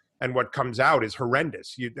Birthday. And what comes out is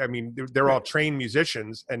horrendous. They're all trained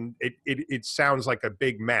musicians, and it sounds like a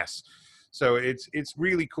big mess. So it's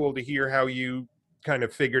really cool to hear how you kind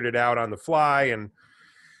of figured it out on the fly. And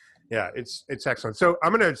yeah, it's excellent. So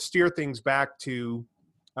I'm going to steer things back to,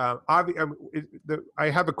 I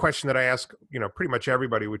have a question that I ask, pretty much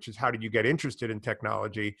everybody, which is, how did you get interested in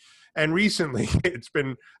technology? And recently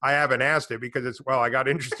I haven't asked it because I got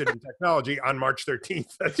interested in technology on March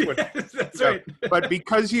 13th. That's right. But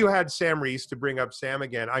because you had Sam Reese, to bring up Sam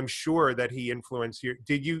again, I'm sure that he influenced you.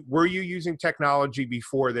 Were you using technology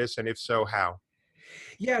before this? And if so, how?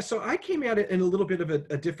 Yeah, so I came at it in a little bit of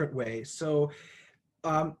a different way. So,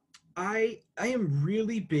 I am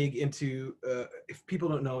really big into, if people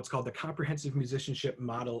don't know, it's called the Comprehensive Musicianship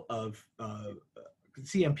Model of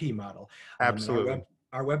CMP model. Absolutely.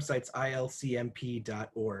 Our website's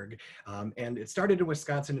ilcmp.org, and it started in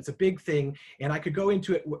Wisconsin. It's a big thing, and I could go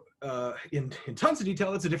into it in tons of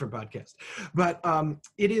detail. It's a different podcast, but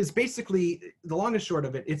it is basically, the long and short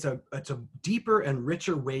of it, it's a deeper and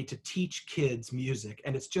richer way to teach kids music,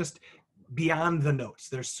 and it's just beyond the notes.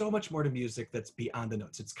 There's so much more to music that's beyond the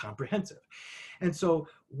notes. It's comprehensive. And so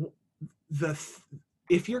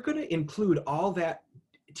if you're going to include all that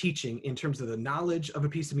teaching in terms of the knowledge of a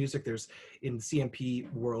piece of music, there's, in the CMP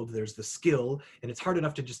world, there's the skill, and it's hard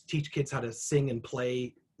enough to just teach kids how to sing and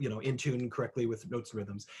play, in tune correctly with notes and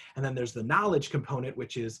rhythms. And then there's the knowledge component,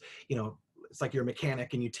 which is, it's like you're a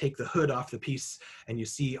mechanic and you take the hood off the piece and you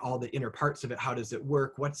see all the inner parts of it. How does it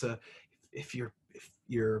work? If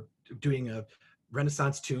you're doing a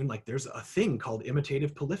Renaissance tune, like there's a thing called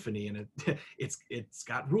imitative polyphony, and it's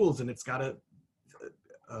got rules and it's got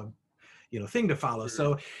a thing to follow.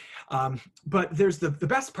 So, but there's the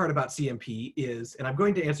best part about CMP is, and I'm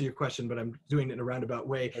going to answer your question, but I'm doing it in a roundabout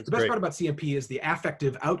way. The best part about CMP is the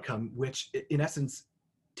affective outcome, which in essence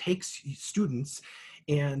takes students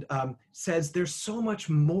and says there's so much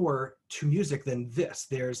more to music than this.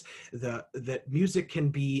 There's that music can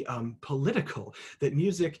be political, that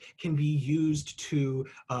music can be used to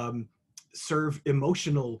serve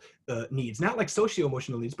emotional needs, not like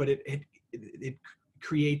socio-emotional needs, but it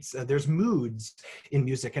creates, there's moods in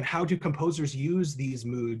music, and how do composers use these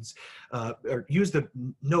moods, or use the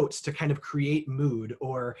notes to kind of create mood,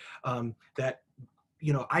 or that,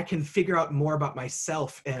 you know, I can figure out more about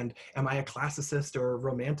myself, and am I a classicist or a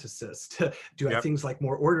romanticist? Do I things like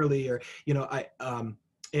more orderly, or, you know,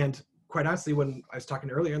 and quite honestly, when I was talking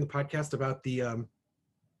earlier in the podcast about the,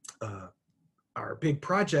 our big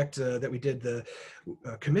project that we did, the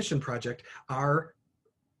commission project, our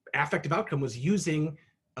affective outcome was using,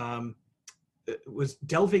 was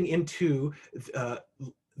delving into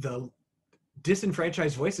the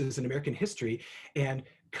disenfranchised voices in American history, and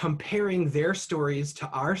comparing their stories to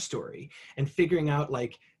our story, and figuring out,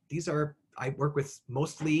 like, I work with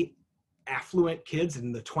mostly affluent kids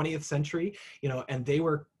in the 20th century, you know, and they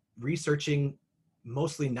were researching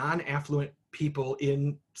mostly non-affluent people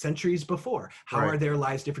in centuries before. How are their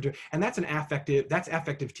lives different? And that's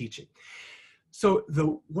affective teaching. So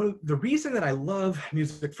the reason that I love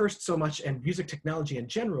music first so much, and music technology in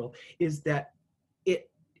general, is that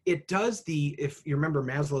it does if you remember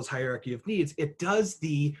Maslow's hierarchy of needs, it does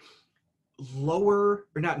the lower,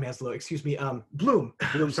 or not Maslow, excuse me, Bloom's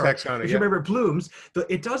taxonomy. If you remember Bloom's,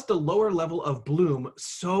 it does the lower level of Bloom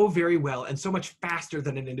so very well, and so much faster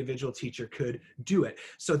than an individual teacher could do it.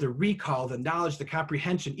 So the recall, the knowledge, the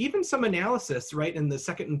comprehension, even some analysis, right, in the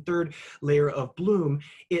second and third layer of Bloom,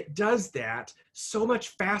 it does that so much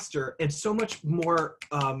faster and so much more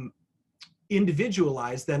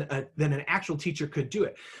individualized than an actual teacher could do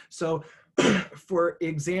it. So, for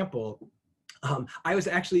example, I was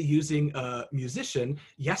actually using a musician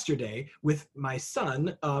yesterday with my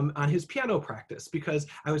son on his piano practice, because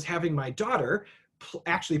I was having my daughter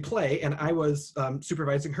actually play, and I was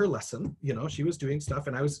supervising her lesson. You know, she was doing stuff,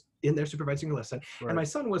 and I was in there supervising her lesson. Right. And my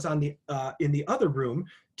son was on in the other room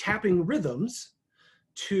tapping rhythms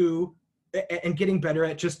and getting better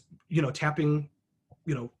at just, you know, tapping,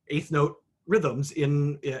 you know, eighth note rhythms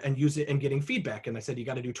and use it and getting feedback. And I said, you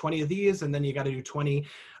got to do 20 of these, and then you got to do 20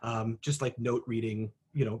 just like note reading,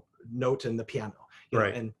 you know, note in the piano. You know,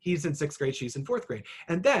 and he's in 6th grade, she's in 4th grade.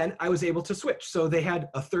 And then I was able to switch. So they had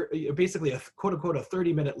basically a quote unquote a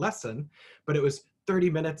 30-minute lesson, but it was 30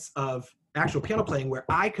 minutes of actual piano playing, where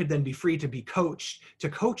I could then be free to be coached, to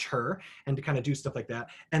coach her and to kind of do stuff like that.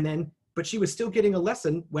 And then, but she was still getting a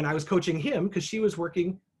lesson when I was coaching him, because she was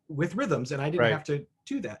working with rhythms, and I didn't have to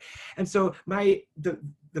do that. And so the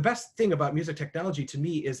best thing about music technology to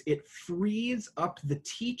me is it frees up the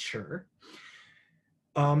teacher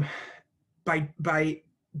by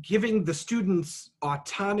giving the students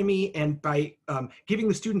autonomy, and by giving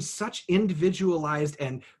the students such individualized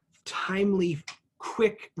and timely,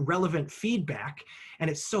 quick, relevant feedback, and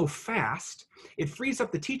it's so fast, it frees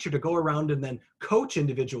up the teacher to go around and then coach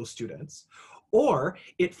individual students. Or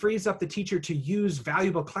it frees up the teacher to use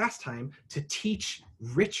valuable class time to teach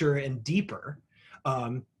richer and deeper.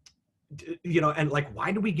 You know, and like,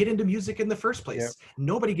 why do we get into music in the first place? Yep.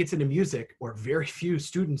 Nobody gets into music, or very few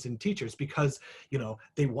students and teachers, because, you know,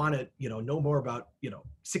 they want to, you know more about, you know,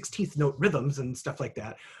 16th note rhythms and stuff like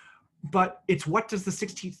that. But it's, what does the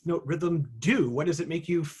 16th note rhythm do? What does it make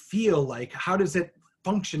you feel like? How does it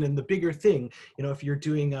function in the bigger thing? You know, if you're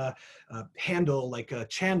doing a Handel, like a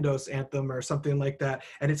Chandos anthem or something like that,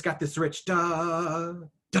 and it's got this rich da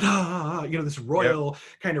da da, you know, this royal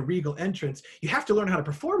kind of regal entrance, you have to learn how to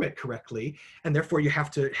perform it correctly, and therefore you have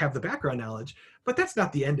to have the background knowledge. But that's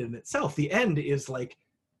not the end in itself. The end is like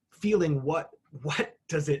feeling what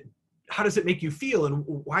does it, how does it make you feel, and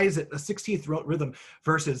why is it a 16th note rhythm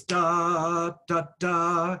versus da da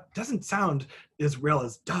da? Doesn't sound as real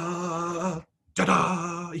as da da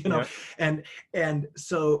da, you know. And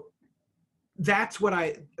so that's what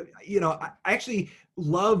I actually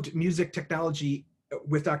loved music technology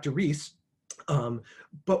with Dr. Rees.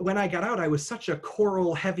 But when I got out, I was such a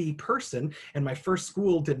choral heavy person, and my first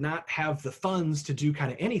school did not have the funds to do kind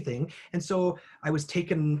of anything. And so I was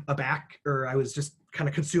taken aback, or I was just kind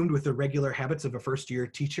of consumed with the regular habits of a first year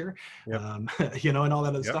teacher, you know, and all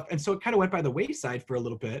that other stuff. And so it kind of went by the wayside for a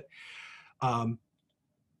little bit.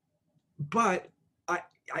 But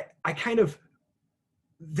I kind of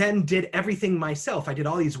then did everything myself. I did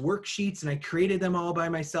all these worksheets, and I created them all by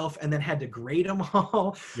myself, and then had to grade them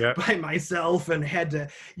all by myself, and had to,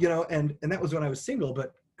 you know, and that was when I was single.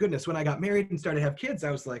 But goodness, when I got married and started to have kids,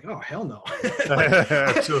 I was like, oh, hell no.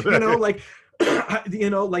 You know, like,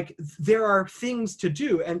 you know, like, there are things to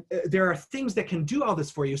do, and there are things that can do all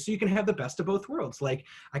this for you, so you can have the best of both worlds. Like,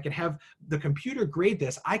 I can have the computer grade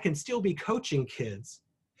this, I can still be coaching kids,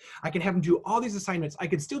 I can have them do all these assignments. I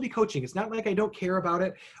can still be coaching. It's not like I don't care about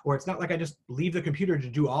it, or it's not like I just leave the computer to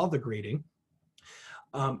do all the grading.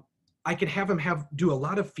 I can have them do a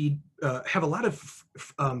lot of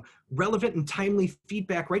relevant and timely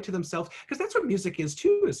feedback right to themselves, because that's what music is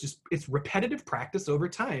too. It's repetitive practice over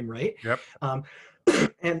time, right? Yep.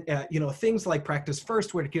 And things like Practice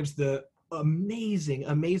First, where it gives the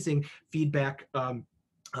amazing feedback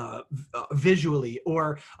visually,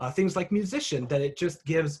 or things like Musician, that it just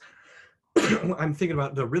gives. I'm thinking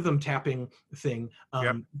about the rhythm tapping thing,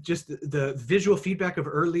 just the visual feedback of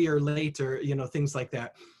early or late, or things like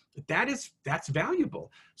that. That's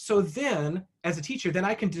valuable. So then, as a teacher, then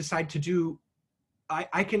I can decide to do.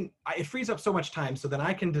 It frees up so much time, so then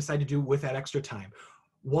I can decide to do with that extra time.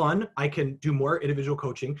 1, I can do more individual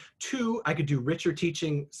coaching. 2, I could do richer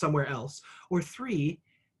teaching somewhere else. Or 3,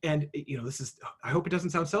 and I hope it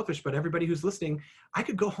doesn't sound selfish, but everybody who's listening, I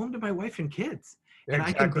could go home to my wife and kids, and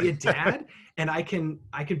I can be a dad, and I can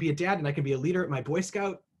be a dad, and I can be a leader at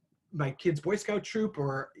my kids' Boy Scout troop,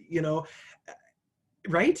 or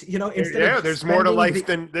right? Instead of there's more to life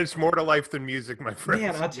than music, my friend.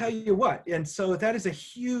 Man, I'll tell you what. And so that is a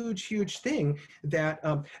huge thing that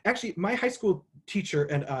actually my high school teacher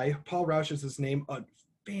and I, Paul Rausch is his name, a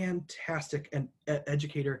fantastic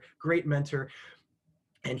educator, great mentor.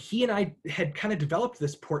 And he and I had kind of developed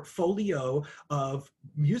this portfolio of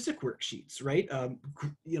music worksheets, right?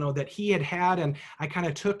 That he had, and I kind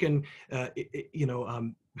of took and,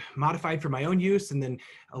 modified for my own use. And then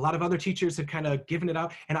a lot of other teachers had kind of given it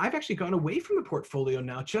out. And I've actually gone away from the portfolio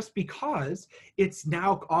now, just because it's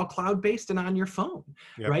now all cloud-based and on your phone,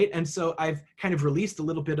 right? And so I've kind of released a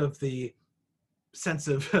little bit of the sense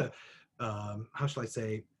of, how shall I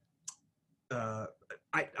say,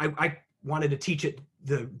 I wanted to teach it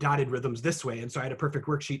the dotted rhythms this way, and so I had a perfect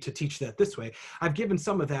worksheet to teach that this way. I've given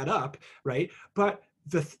some of that up, right? But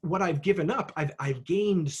what I've given up, I've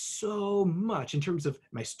gained so much in terms of,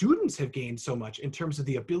 my students have gained so much in terms of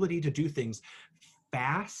the ability to do things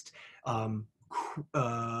fast, on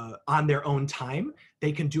their own time.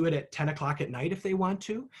 They can do it at 10 o'clock at night if they want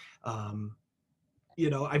to.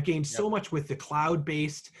 I've gained so much with the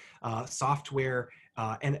cloud-based software,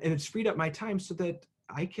 and it's freed up my time so that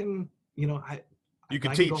I can, I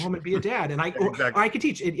can go home and be a dad, and I can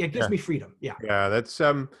teach. It gives me freedom. Yeah. Yeah, that's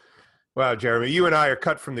wow, Jeremy, you and I are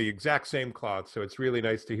cut from the exact same cloth, so it's really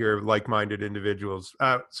nice to hear like-minded individuals.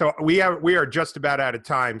 So we are just about out of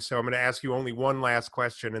time, so I'm going to ask you only one last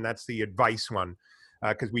question, and that's the advice one,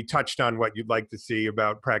 because we touched on what you'd like to see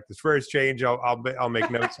about Practice First change. I'll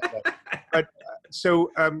make notes of that. But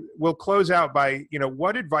so we'll close out by,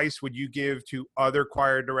 what advice would you give to other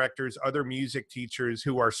choir directors, other music teachers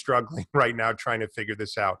who are struggling right now trying to figure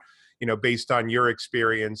this out, based on your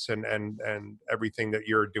experience and everything that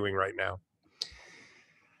you're doing right now?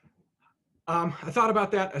 I thought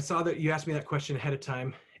about that. I saw that you asked me that question ahead of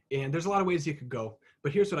time, and there's a lot of ways you could go,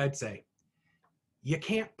 but here's what I'd say. You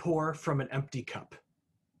can't pour from an empty cup.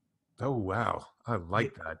 Oh, wow. I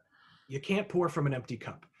like that. You can't pour from an empty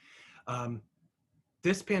cup.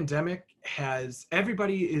 This pandemic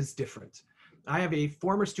everybody is different. I have a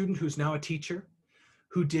former student who's now a teacher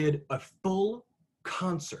who did a full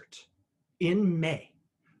concert in May,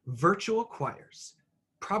 virtual choirs,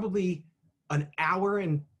 probably an hour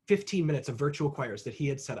and 15 minutes of virtual choirs that he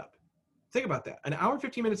had set up. Think about that, an hour and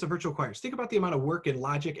 15 minutes of virtual choirs. Think about the amount of work in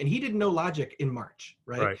Logic, and he didn't know Logic in March,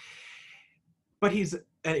 right? But he's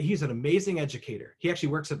an amazing educator. He actually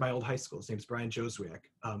works at my old high school. His name's Brian Joswiak.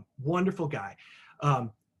 Wonderful guy.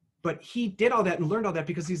 But he did all that and learned all that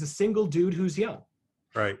because he's a single dude who's young.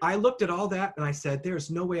 Right. I looked at all that and I said,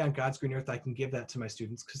 there's no way on God's green earth I can give that to my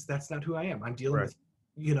students, because that's not who I am. I'm dealing with,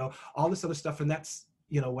 all this other stuff, and that's,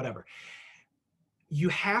 whatever. You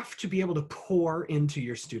have to be able to pour into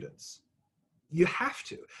your students. You have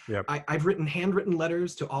to. Yep. I've written handwritten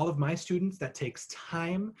letters to all of my students. That takes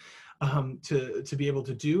time to be able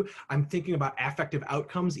to do. I'm thinking about affective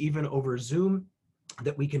outcomes, even over Zoom,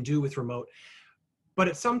 that we can do with remote. But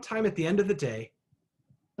at some time at the end of the day,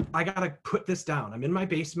 I got to put this down. I'm in my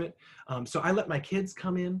basement. So I let my kids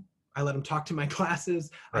come in. I let them talk to my classes.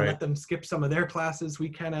 I let them skip some of their classes.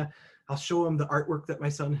 I'll show them the artwork that my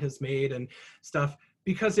son has made and stuff,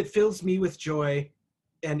 because it fills me with joy.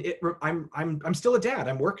 And I'm still a dad.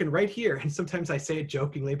 I'm working right here. And sometimes I say it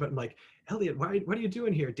jokingly, but I'm like, Elliot, what are you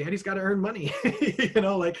doing here? Daddy's got to earn money,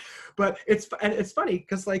 but it's funny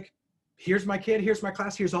because here's my kid, here's my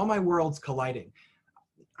class, here's all my worlds colliding.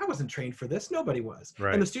 I wasn't trained for this. Nobody was.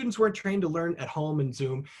 Right. And the students weren't trained to learn at home and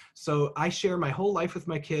Zoom. So I share my whole life with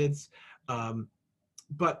my kids.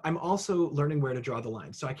 But I'm also learning where to draw the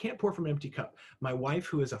line. So I can't pour from an empty cup. My wife,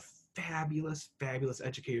 who is a fabulous, fabulous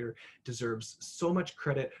educator deserves so much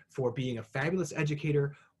credit for being a fabulous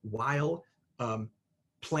educator while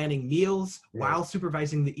planning meals, while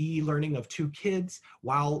supervising the e-learning of 2 kids,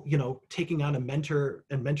 while, taking on a mentor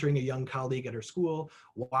and mentoring a young colleague at her school,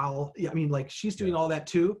 while, she's doing all that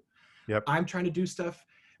too. Yep. I'm trying to do stuff,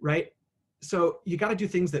 right? So you got to do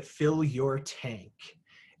things that fill your tank,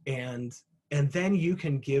 and then you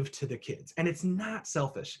can give to the kids. And it's not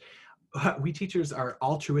selfish. We teachers are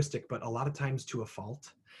altruistic, but a lot of times to a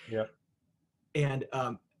fault. Yep.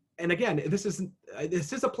 And again, this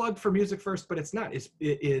is a plug for Music First, but it's not.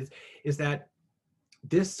 It is that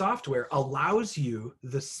this software allows you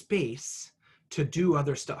the space to do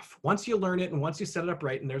other stuff once you learn it and once you set it up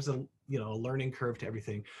right. And there's a learning curve to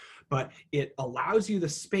everything, but it allows you the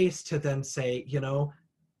space to then say,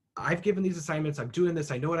 I've given these assignments, I'm doing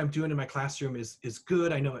this, I know what I'm doing in my classroom is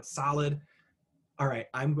good, I know it's solid. All right,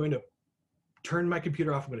 I'm going to turn my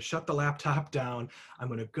computer off, I'm going to shut the laptop down, I'm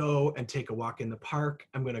going to go and take a walk in the park,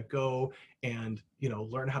 I'm going to go and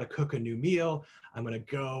learn how to cook a new meal, I'm going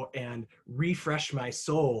to go and refresh my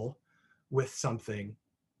soul with something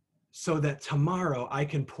so that tomorrow I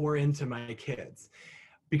can pour into my kids.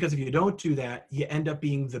 Because if you don't do that, you end up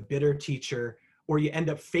being the bitter teacher, or you end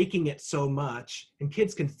up faking it so much, and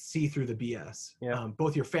kids can see through the BS. Yeah.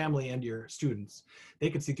 Both your family and your students, they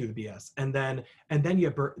can see through the BS, and then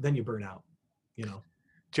you burn out.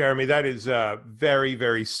 Jeremy, that is very,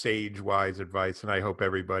 very sage-wise advice, and I hope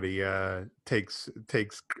everybody takes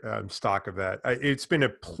stock of that. It's been a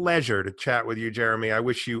pleasure to chat with you, Jeremy. I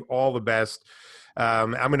wish you all the best.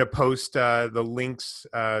 I'm going to post the links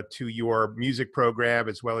to your music program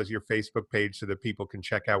as well as your Facebook page so that people can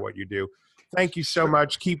check out what you do. Thank you so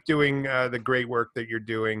much. Keep doing the great work that you're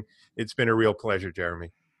doing. It's been a real pleasure, Jeremy.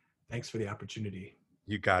 Thanks for the opportunity.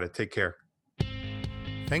 You got it. Take care.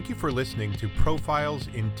 Thank you for listening to Profiles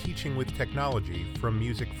in Teaching with Technology from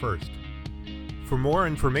Music First. For more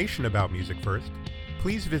information about Music First,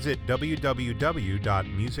 please visit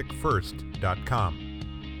www.musicfirst.com.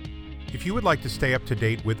 If you would like to stay up to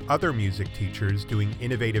date with other music teachers doing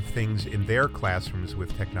innovative things in their classrooms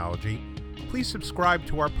with technology, please subscribe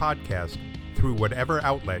to our podcast through whatever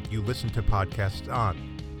outlet you listen to podcasts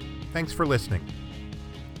on. Thanks for listening.